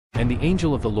And the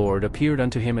angel of the Lord appeared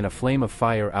unto him in a flame of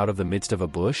fire out of the midst of a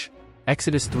bush.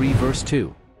 Exodus 3 verse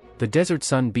 2. The desert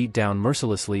sun beat down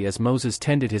mercilessly as Moses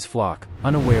tended his flock,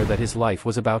 unaware that his life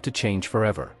was about to change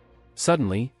forever.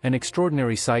 Suddenly, an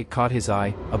extraordinary sight caught his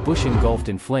eye, a bush engulfed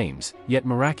in flames, yet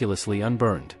miraculously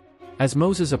unburned. As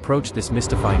Moses approached this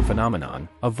mystifying phenomenon,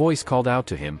 a voice called out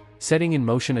to him, setting in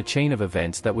motion a chain of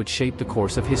events that would shape the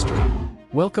course of history.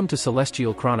 Welcome to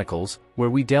Celestial Chronicles, where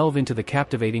we delve into the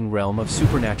captivating realm of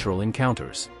supernatural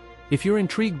encounters. If you're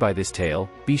intrigued by this tale,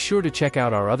 be sure to check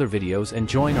out our other videos and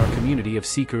join our community of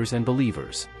seekers and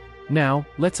believers. Now,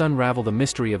 let's unravel the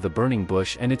mystery of the burning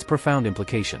bush and its profound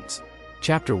implications.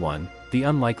 Chapter 1, The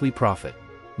Unlikely Prophet.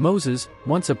 Moses,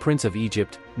 once a prince of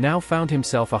Egypt, now found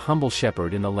himself a humble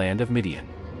shepherd in the land of Midian.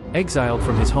 Exiled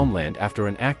from his homeland after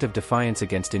an act of defiance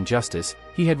against injustice,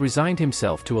 he had resigned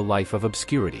himself to a life of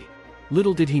obscurity.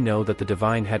 Little did he know that the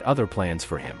divine had other plans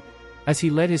for him. As he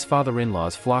led his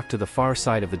father-in-law's flock to the far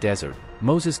side of the desert,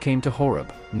 Moses came to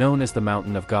Horeb, known as the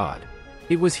Mountain of God.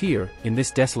 It was here, in this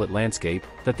desolate landscape,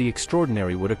 that the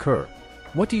extraordinary would occur.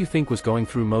 What do you think was going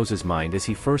through Moses' mind as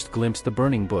he first glimpsed the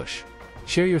burning bush?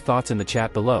 Share your thoughts in the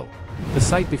chat below. The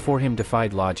sight before him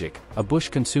defied logic, a bush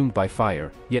consumed by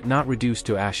fire, yet not reduced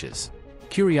to ashes.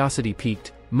 Curiosity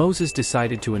piqued, Moses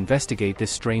decided to investigate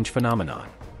this strange phenomenon.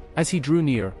 As he drew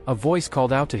near, a voice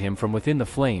called out to him from within the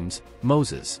flames,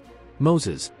 "Moses!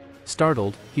 Moses!"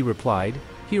 Startled, he replied,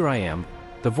 "Here I am."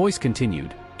 The voice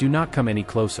continued, "Do not come any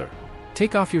closer.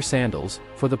 Take off your sandals,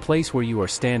 for the place where you are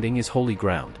standing is holy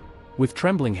ground." With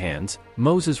trembling hands,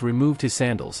 Moses removed his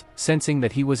sandals, sensing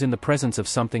that he was in the presence of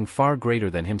something far greater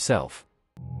than himself.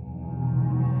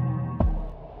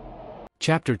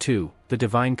 Chapter 2, The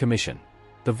Divine Commission.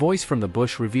 The voice from the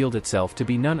bush revealed itself to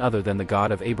be none other than the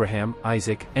God of Abraham,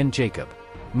 Isaac, and Jacob.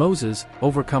 Moses,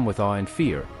 overcome with awe and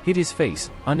fear, hid his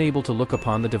face, unable to look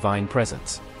upon the divine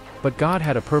presence. But God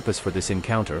had a purpose for this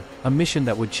encounter, a mission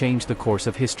that would change the course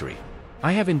of history.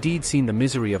 "I have indeed seen the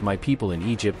misery of my people in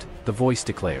Egypt," the voice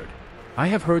declared. "I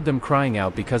have heard them crying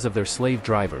out because of their slave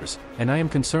drivers, and I am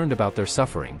concerned about their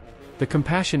suffering." The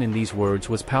compassion in these words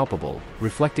was palpable,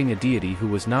 reflecting a deity who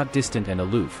was not distant and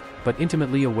aloof, but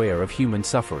intimately aware of human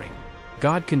suffering.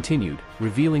 God continued,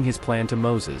 revealing his plan to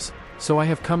Moses, "So I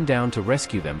have come down to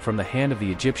rescue them from the hand of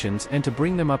the Egyptians and to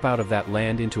bring them up out of that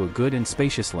land into a good and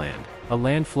spacious land, a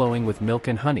land flowing with milk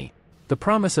and honey." The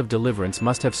promise of deliverance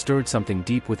must have stirred something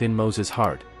deep within Moses'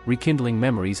 heart, rekindling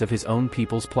memories of his own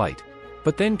people's plight.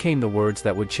 But then came the words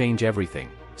that would change everything.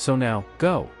 "So now,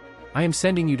 go. I am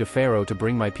sending you to Pharaoh to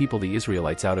bring my people the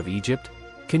Israelites out of Egypt."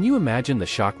 Can you imagine the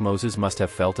shock Moses must have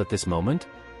felt at this moment?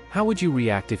 How would you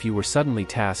react if you were suddenly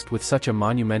tasked with such a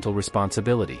monumental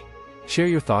responsibility? Share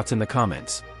your thoughts in the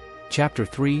comments. Chapter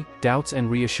 3, Doubts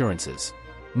and Reassurances.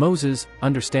 Moses,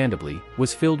 understandably,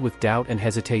 was filled with doubt and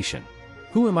hesitation.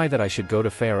 "Who am I that I should go to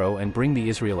Pharaoh and bring the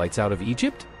Israelites out of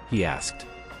Egypt?" he asked.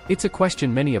 It's a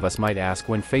question many of us might ask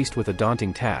when faced with a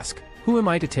daunting task. Who am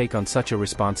I to take on such a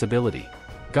responsibility?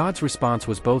 God's response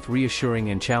was both reassuring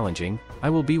and challenging, "I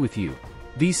will be with you."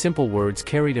 These simple words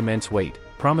carried immense weight,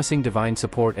 promising divine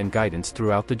support and guidance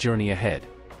throughout the journey ahead.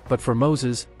 But for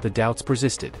Moses, the doubts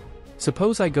persisted.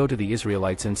 "Suppose I go to the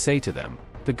Israelites and say to them,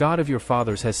 'The God of your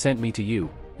fathers has sent me to you,'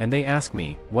 and they ask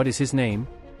me, 'What is his name?'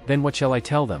 Then what shall I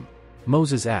tell them?"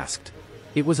 Moses asked.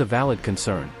 It was a valid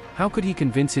concern. How could he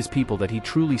convince his people that he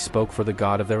truly spoke for the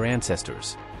God of their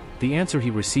ancestors? The answer he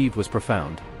received was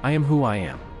profound: "I am who I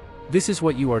am. This is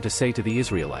what you are to say to the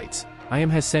Israelites: 'I am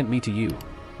has sent me to you.'"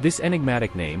 This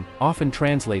enigmatic name, often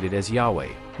translated as Yahweh,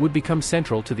 would become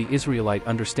central to the Israelite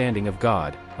understanding of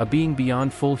God, a being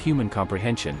beyond full human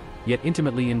comprehension, yet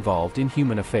intimately involved in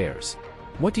human affairs.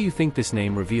 What do you think this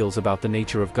name reveals about the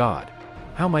nature of God?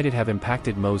 How might it have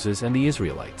impacted Moses and the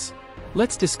Israelites?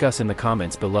 Let's discuss in the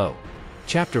comments below.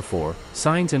 Chapter 4,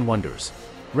 Signs and Wonders.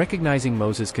 Recognizing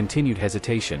Moses' continued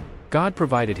hesitation, God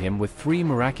provided him with 3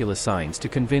 miraculous signs to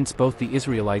convince both the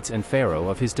Israelites and Pharaoh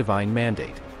of his divine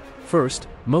mandate. First,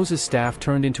 Moses' staff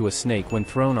turned into a snake when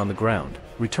thrown on the ground,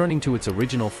 returning to its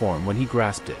original form when he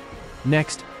grasped it.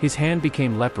 Next, his hand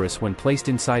became leprous when placed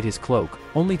inside his cloak,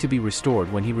 only to be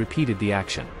restored when he repeated the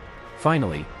action.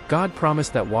 Finally, God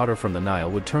promised that water from the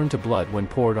Nile would turn to blood when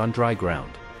poured on dry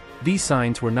ground. These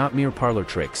signs were not mere parlor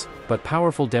tricks, but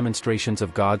powerful demonstrations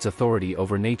of God's authority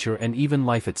over nature and even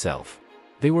life itself.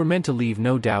 They were meant to leave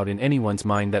no doubt in anyone's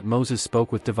mind that Moses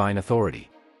spoke with divine authority.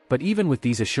 But even with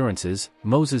these assurances,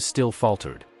 Moses still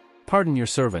faltered. "Pardon your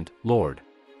servant, Lord.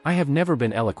 I have never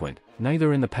been eloquent,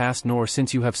 neither in the past nor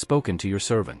since you have spoken to your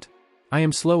servant. I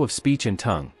am slow of speech and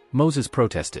tongue," Moses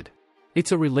protested.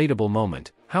 It's a relatable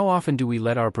moment. How often do we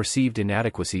let our perceived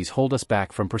inadequacies hold us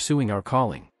back from pursuing our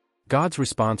calling? God's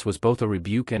response was both a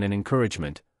rebuke and an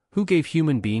encouragement. Who gave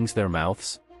human beings their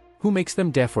mouths? Who makes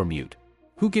them deaf or mute?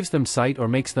 Who gives them sight or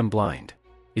makes them blind?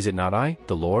 Is it not I,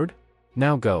 the Lord?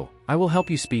 Now go, I will help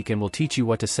you speak and will teach you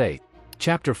what to say.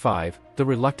 Chapter 5, The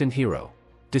Reluctant Hero.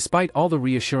 Despite all the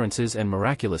reassurances and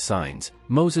miraculous signs,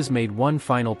 Moses made one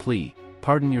final plea: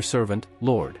 "Pardon your servant,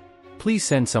 Lord. Please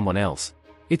send someone else."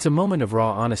 It's a moment of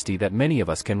raw honesty that many of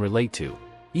us can relate to.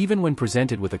 Even when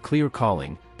presented with a clear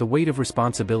calling, the weight of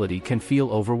responsibility can feel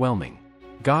overwhelming.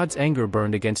 God's anger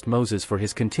burned against Moses for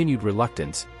his continued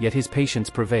reluctance, yet his patience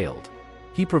prevailed.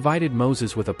 He provided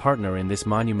Moses with a partner in this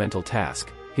monumental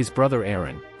task, his brother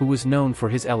Aaron, who was known for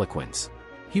his eloquence.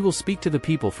 "He will speak to the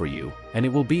people for you, and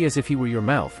it will be as if he were your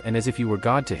mouth and as if you were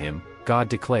God to him," God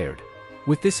declared.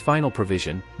 With this final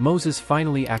provision, Moses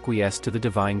finally acquiesced to the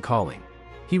divine calling.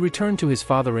 He returned to his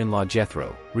father-in-law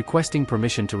Jethro, requesting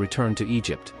permission to return to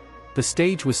Egypt. The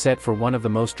stage was set for one of the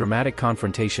most dramatic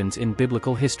confrontations in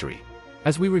biblical history.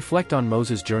 As we reflect on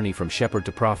Moses' journey from shepherd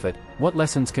to prophet, what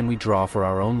lessons can we draw for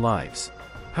our own lives?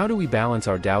 How do we balance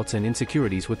our doubts and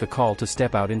insecurities with the call to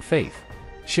step out in faith?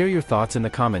 Share your thoughts in the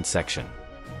comments section.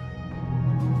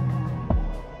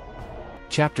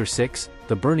 Chapter 6,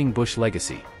 The Burning Bush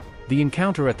Legacy. The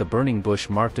encounter at the burning bush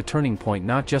marked a turning point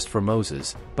not just for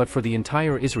Moses, but for the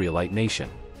entire Israelite nation.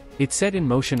 It set in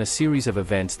motion a series of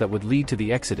events that would lead to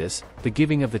the Exodus, the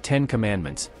giving of the Ten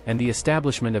Commandments, and the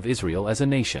establishment of Israel as a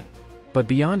nation. But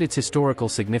beyond its historical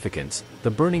significance,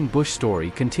 the burning bush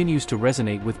story continues to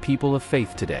resonate with people of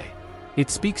faith today. It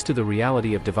speaks to the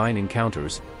reality of divine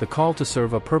encounters, the call to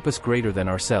serve a purpose greater than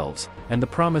ourselves, and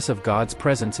the promise of God's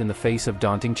presence in the face of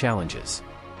daunting challenges.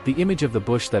 The image of the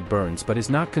bush that burns but is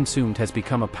not consumed has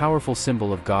become a powerful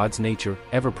symbol of God's nature,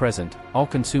 ever-present,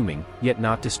 all-consuming, yet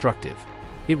not destructive.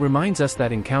 It reminds us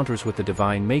that encounters with the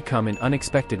divine may come in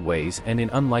unexpected ways and in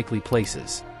unlikely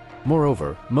places.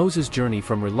 Moreover, Moses' journey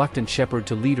from reluctant shepherd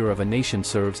to leader of a nation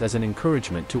serves as an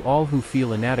encouragement to all who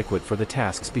feel inadequate for the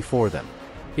tasks before them.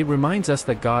 It reminds us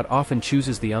that God often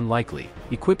chooses the unlikely,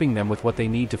 equipping them with what they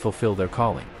need to fulfill their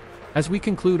calling. As we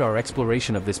conclude our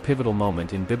exploration of this pivotal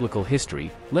moment in biblical history,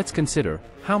 let's consider,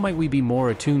 how might we be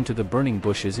more attuned to the burning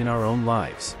bushes in our own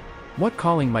lives? What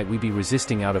calling might we be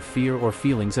resisting out of fear or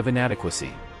feelings of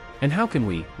inadequacy? And how can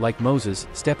we, like Moses,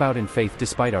 step out in faith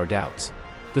despite our doubts?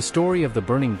 The story of the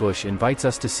burning bush invites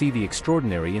us to see the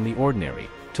extraordinary in the ordinary,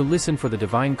 to listen for the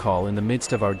divine call in the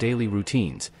midst of our daily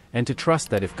routines, and to trust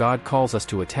that if God calls us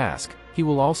to a task, He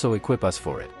will also equip us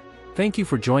for it. Thank you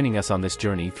for joining us on this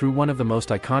journey through one of the most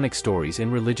iconic stories in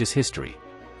religious history.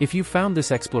 If you found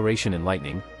this exploration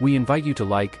enlightening, we invite you to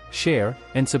like, share,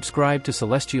 and subscribe to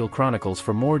Celestial Chronicles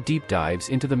for more deep dives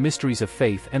into the mysteries of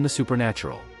faith and the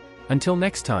supernatural. Until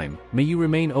next time, may you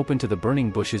remain open to the burning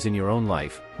bushes in your own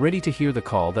life, ready to hear the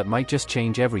call that might just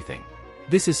change everything.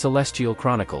 This is Celestial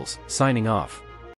Chronicles, signing off.